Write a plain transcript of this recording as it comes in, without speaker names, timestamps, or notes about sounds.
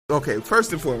Okay,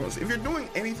 first and foremost, if you're doing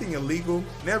anything illegal,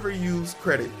 never use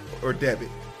credit or debit.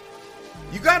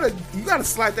 You gotta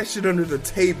slide that shit under the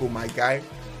table, my guy.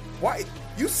 Why?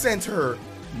 You sent her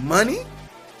money?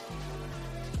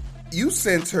 You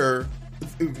sent her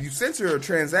a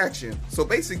transaction. So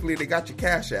basically, they got your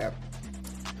Cash App.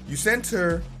 You sent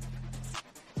her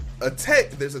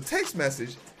there's a text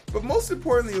message, but most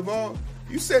importantly of all,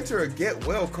 you sent her a get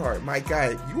well card. My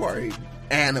guy, you are an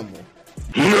animal.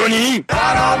 NANI?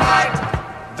 Dynamite!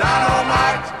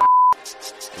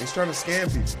 He's trying to scam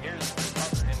people.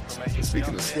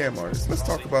 Speaking of scam artists, let's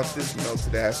talk about this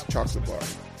melted ass chocolate bar.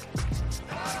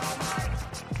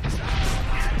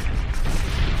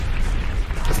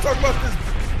 Let's talk about this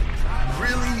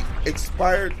really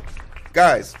expired.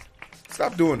 Guys,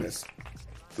 stop doing this.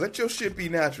 Let your shit be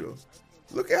natural.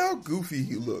 Look at how goofy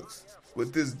he looks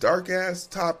with this dark ass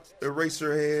top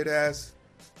eraser head ass.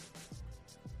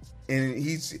 And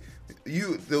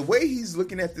the way he's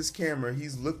looking at this camera,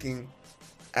 he's looking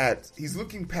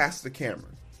past the camera.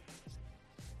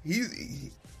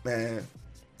 Man,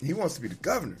 he wants to be the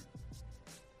governor.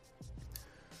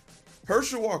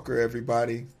 Herschel Walker,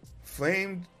 everybody,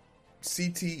 famed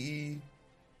CTE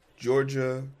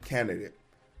Georgia candidate,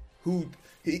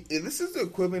 this is the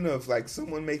equivalent of like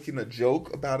someone making a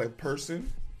joke about a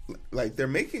person. Like they're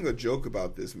making a joke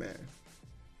about this man.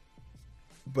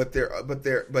 But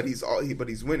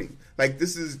he's winning. Like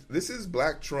this is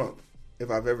Black Trump,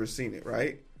 if I've ever seen it,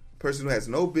 right? Person who has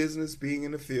no business being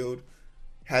in the field,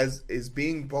 is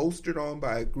being bolstered on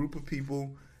by a group of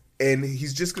people, and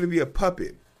he's just going to be a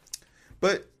puppet.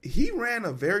 But he ran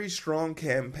a very strong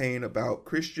campaign about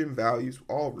Christian values.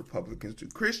 All Republicans do.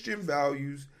 Christian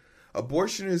values.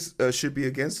 Abortion should be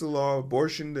against the law.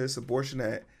 Abortion this, abortion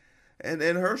that. And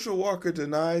then Herschel Walker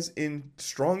denies in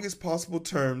strongest possible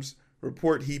terms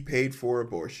report he paid for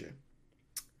abortion.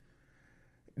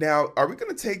 Now, are we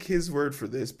going to take his word for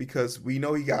this? Because we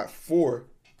know he got 4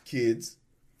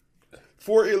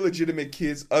 illegitimate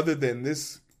kids, other than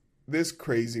this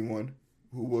crazy one,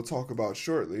 who we'll talk about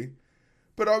shortly.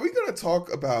 But are we going to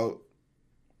talk about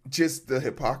just the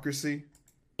hypocrisy?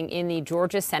 In the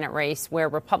Georgia Senate race, where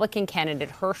Republican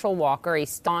candidate Herschel Walker, a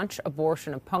staunch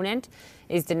abortion opponent,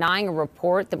 is denying a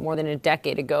report that more than a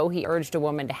decade ago he urged a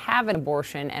woman to have an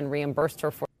abortion and reimbursed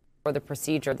her for the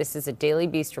procedure. This is a Daily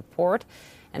Beast report,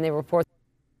 and they report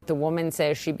the woman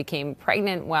says she became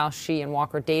pregnant while she and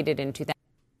Walker dated in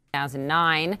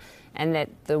 2009, and that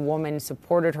the woman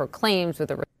supported her claims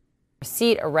with a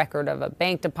receipt, a record of a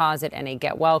bank deposit, and a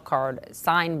get well card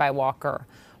signed by Walker.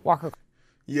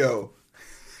 Yo.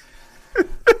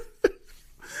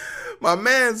 My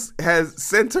man has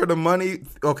sent her the money.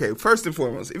 Okay, first and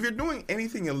foremost, if you're doing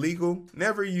anything illegal,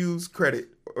 never use credit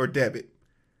or debit.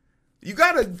 You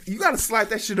gotta slide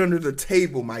that shit under the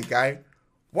table, my guy.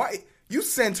 Why? You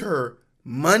sent her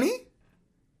money?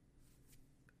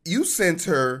 You sent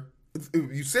her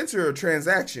a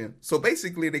transaction. So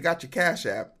basically, they got your Cash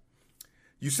App.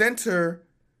 You sent her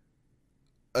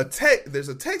there's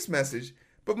a text message,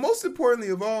 but most importantly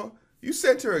of all, you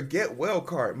sent her a get well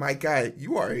card. My guy,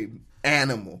 you are an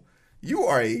animal. You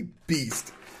are a beast.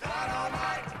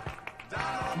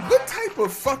 What type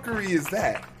of fuckery is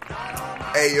that?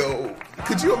 Hey, yo,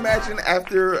 could you imagine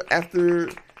after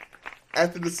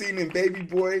the scene in Baby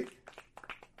Boy,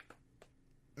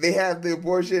 they have the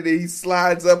abortion and he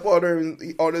slides up on her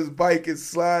on his bike and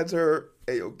slides her,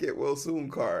 hey, yo, get well soon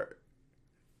card.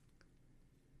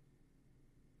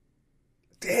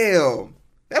 Damn,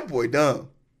 that boy dumb.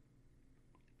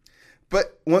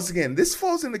 But once again, this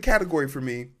falls in the category for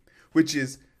me, which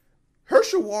is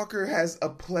Herschel Walker has a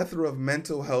plethora of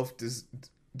mental health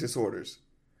disorders.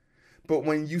 But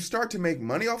when you start to make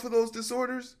money off of those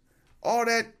disorders, all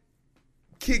that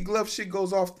kid glove shit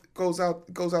goes out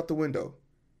the window.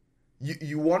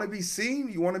 You want to be seen?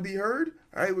 You want to be heard?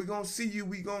 All right, we're going to see you.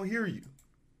 We're going to hear you.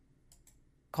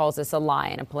 Calls this a lie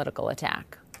and a political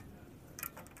attack.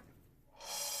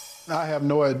 I have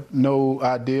no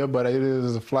idea, but it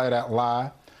is a flat-out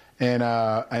lie.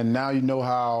 And now you know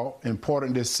how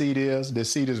important this seat is. This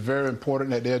seat is very important,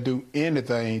 that they'll do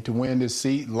anything to win this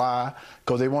seat, lie,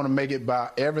 because they want to make it by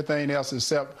everything else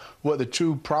except what the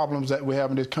true problems that we have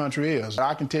in this country is.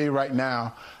 I can tell you right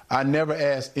now, I never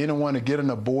asked anyone to get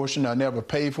an abortion. I never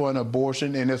paid for an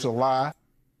abortion, and it's a lie.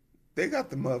 They got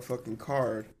the motherfucking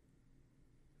card.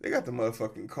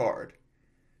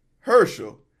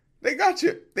 Herschel, they got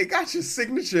your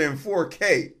signature in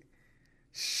 4K.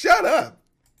 Shut up.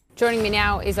 Joining me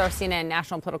now is our CNN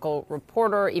national political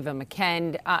reporter, Eva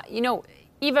McKend.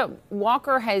 Eva,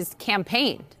 Walker has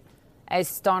campaigned as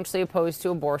staunchly opposed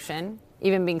to abortion.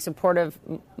 even being supportive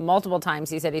multiple times.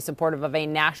 He said he's supportive of a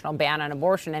national ban on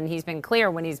abortion. And he's been clear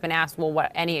when he's been asked, well,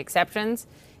 what, any exceptions?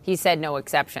 He said no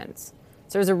exceptions.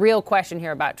 So there's a real question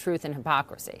here about truth and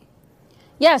hypocrisy.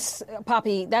 Yes,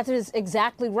 Poppy, that is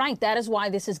exactly right. That is why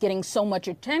this is getting so much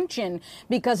attention,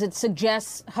 because it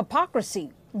suggests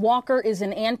hypocrisy. Walker is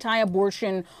an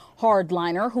anti-abortion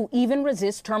hardliner who even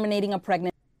resists terminating a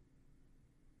pregnancy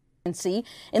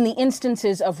in the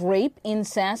instances of rape,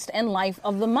 incest, and life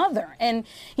of the mother. And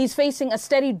he's facing a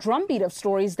steady drumbeat of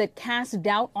stories that cast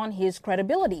doubt on his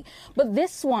credibility. But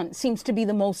this one seems to be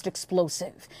the most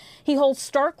explosive. He holds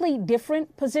starkly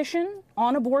different position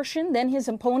on abortion than his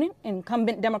opponent,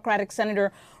 incumbent Democratic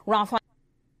Senator Raphael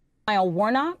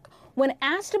Warnock. When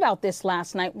asked about this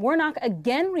last night, Warnock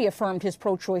again reaffirmed his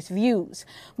pro-choice views.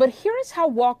 But here is how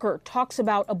Walker talks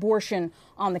about abortion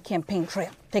on the campaign trail.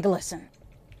 Take a listen.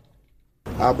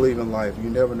 I believe in life. You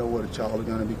never know what a child is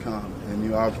going to become.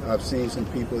 And I've seen some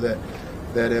people that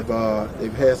have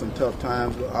they've had some tough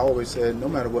times. But I always said, no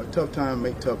matter what, tough times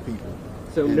make tough people.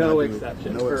 So and no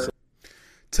exception.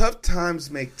 Tough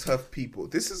times make tough people.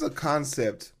 This is a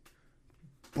concept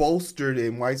bolstered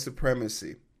in white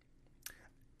supremacy.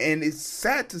 And it's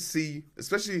sad to see,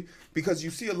 especially because you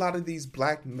see a lot of these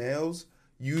black males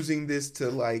using this to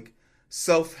like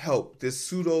self-help, this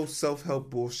pseudo self-help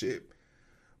bullshit.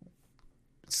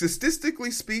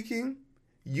 Statistically speaking,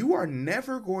 you are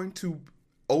never going to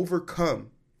overcome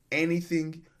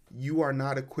anything you are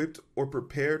not equipped or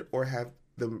prepared or have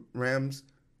the rams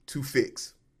to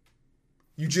fix.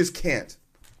 You just can't.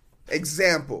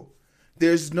 Example,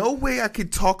 there's no way I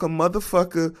could talk a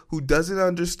motherfucker who doesn't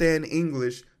understand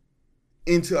English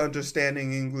into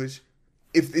understanding English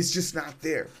if it's just not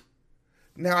there.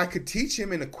 Now, I could teach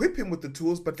him and equip him with the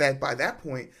tools, but that by that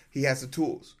point, he has the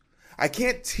tools. I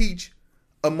can't teach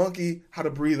a monkey how to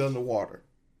breathe underwater.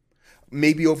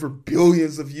 Maybe over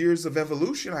billions of years of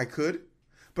evolution I could,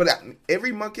 but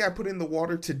every monkey I put in the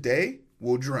water today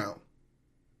will drown.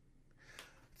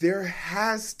 There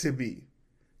has to be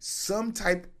some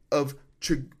type of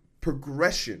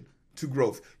progression to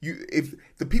growth. If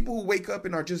the people who wake up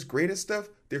and are just great at stuff,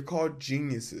 they're called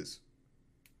geniuses.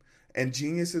 And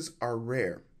geniuses are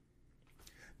rare.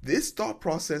 This thought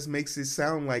process makes it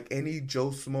sound like any Joe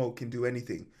Smo can do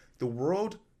anything. The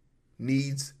world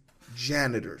needs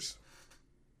janitors.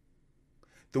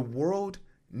 The world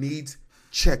needs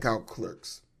checkout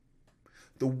clerks.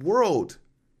 The world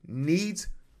needs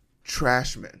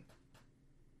trashmen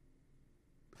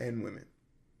and women.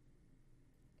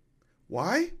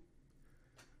 Why?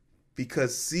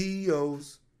 Because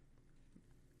CEOs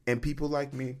and people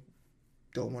like me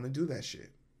don't want to do that shit.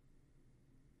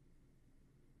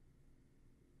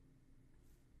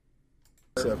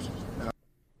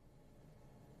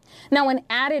 Now, an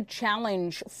added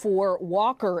challenge for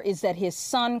Walker is that his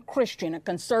son, Christian, a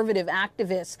conservative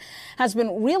activist, has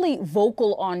been really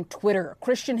vocal on Twitter.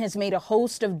 Christian has made a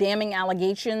host of damning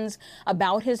allegations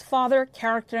about his father,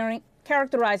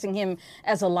 characterizing him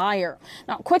as a liar.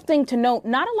 Now, quick thing to note,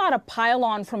 not a lot of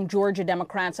pile-on from Georgia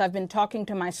Democrats. I've been talking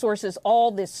to my sources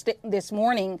all this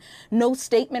morning. No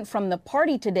statement from the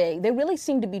party today. They really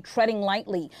seem to be treading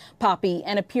lightly, Poppy,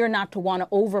 and appear not to want to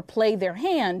overplay their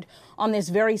hand on this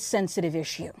very sensitive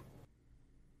issue.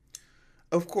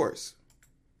 Of course.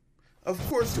 Of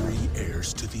course. 3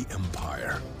 heirs to the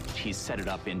empire. He's set it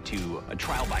up into a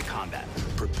trial by combat.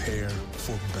 Prepare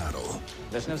for battle.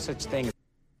 There's no such thing as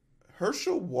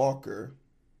Herschel Walker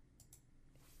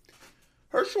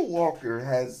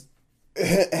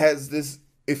has this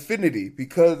affinity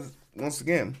because, once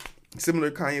again, similar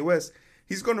to Kanye West,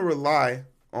 he's going to rely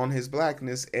on his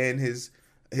blackness and his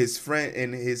friend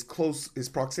and his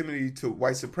proximity to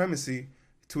white supremacy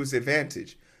to his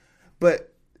advantage.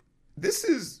 But this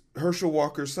is Herschel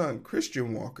Walker's son,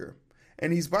 Christian Walker,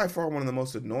 and he's by far one of the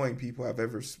most annoying people I've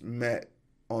ever met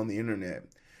on the internet.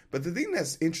 But the thing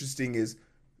that's interesting is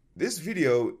this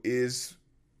video is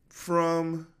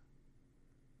from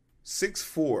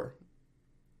 6/4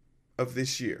 of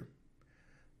this year.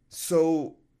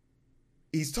 So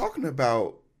he's talking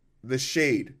about the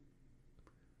shade.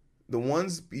 The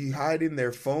ones be hiding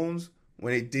their phones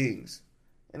when it dings.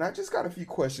 And I just got a few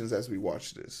questions as we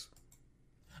watch this.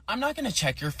 I'm not going to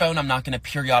check your phone. I'm not going to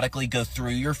periodically go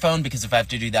through your phone because if I have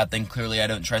to do that, then clearly I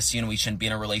don't trust you and we shouldn't be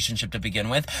in a relationship to begin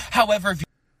with. However, if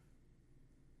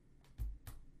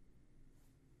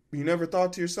you never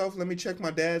thought to yourself, let me check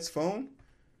my dad's phone?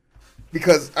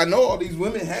 Because I know all these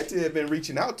women had to have been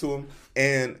reaching out to him.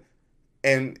 And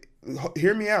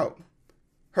hear me out.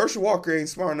 Herschel Walker ain't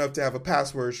smart enough to have a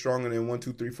password stronger than 1,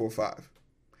 2, 3, 4, 5.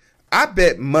 I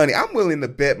bet money. I'm willing to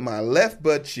bet my left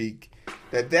butt cheek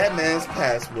that man's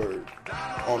password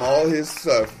on all his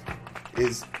stuff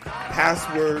is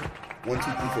password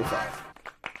 12345.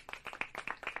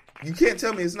 You can't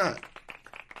tell me it's not.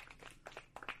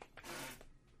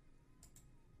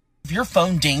 If your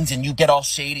phone dings and you get all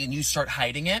shady and you start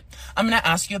hiding it, I'm going to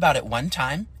ask you about it one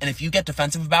time. And if you get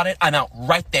defensive about it, I'm out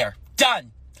right there.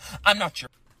 Done. I'm not your...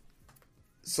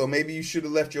 So maybe you should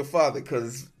have left your father,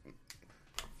 because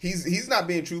he's not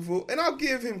being truthful. And I'll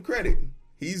give him credit.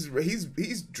 He's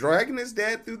dragging his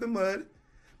dad through the mud.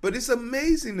 But it's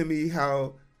amazing to me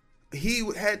how he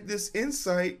had this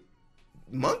insight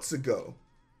months ago,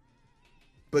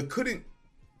 but wouldn't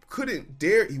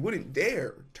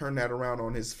dare turn that around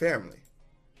on his family.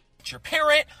 Your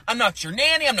parent, I'm not your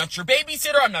nanny, I'm not your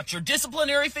babysitter, I'm not your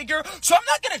disciplinary figure, so I'm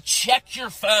not going to check your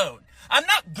phone. I'm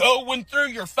not going through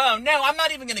your phone. No, I'm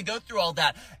not even going to go through all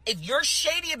that. If you're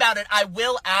shady about it, I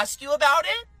will ask you about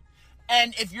it.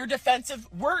 And if you're defensive,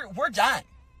 we're done.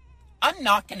 I'm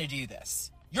not going to do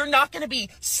this. You're not going to be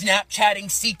Snapchatting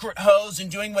secret hoes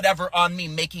and doing whatever on me,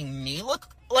 making me look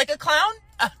like a clown.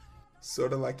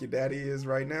 Sort of like your daddy is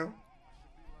right now.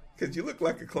 Because you look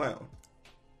like a clown.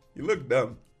 You look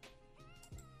dumb.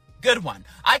 Good one.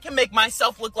 I can make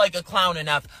myself look like a clown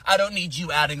enough. I don't need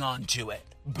you adding on to it.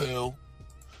 Boo.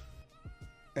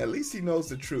 At least he knows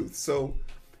the truth. So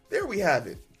there we have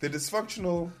it. The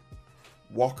dysfunctional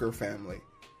Walker family.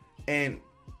 And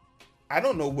I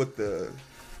don't know what the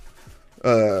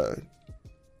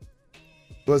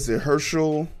was it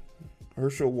Herschel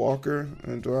Walker?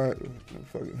 And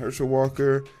Herschel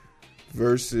Walker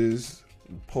versus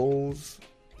Poles.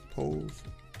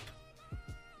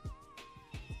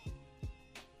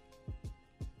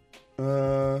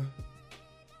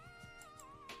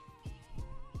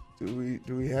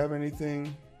 Do we have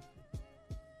anything?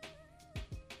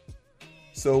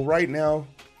 So right now,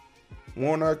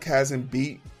 Warnock has him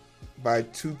beat by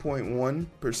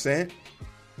 2.1%,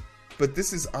 but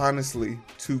this is honestly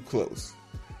too close.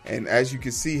 And as you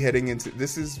can see, heading into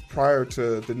this is prior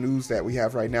to the news that we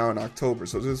have right now in October.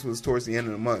 So this was towards the end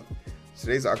of the month.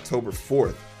 Today's October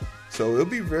 4th. So it'll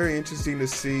be very interesting to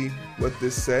see what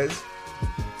this says.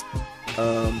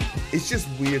 It's just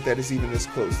weird that it's even this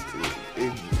close. But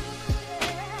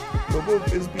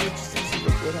it's be interesting to see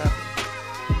what happens.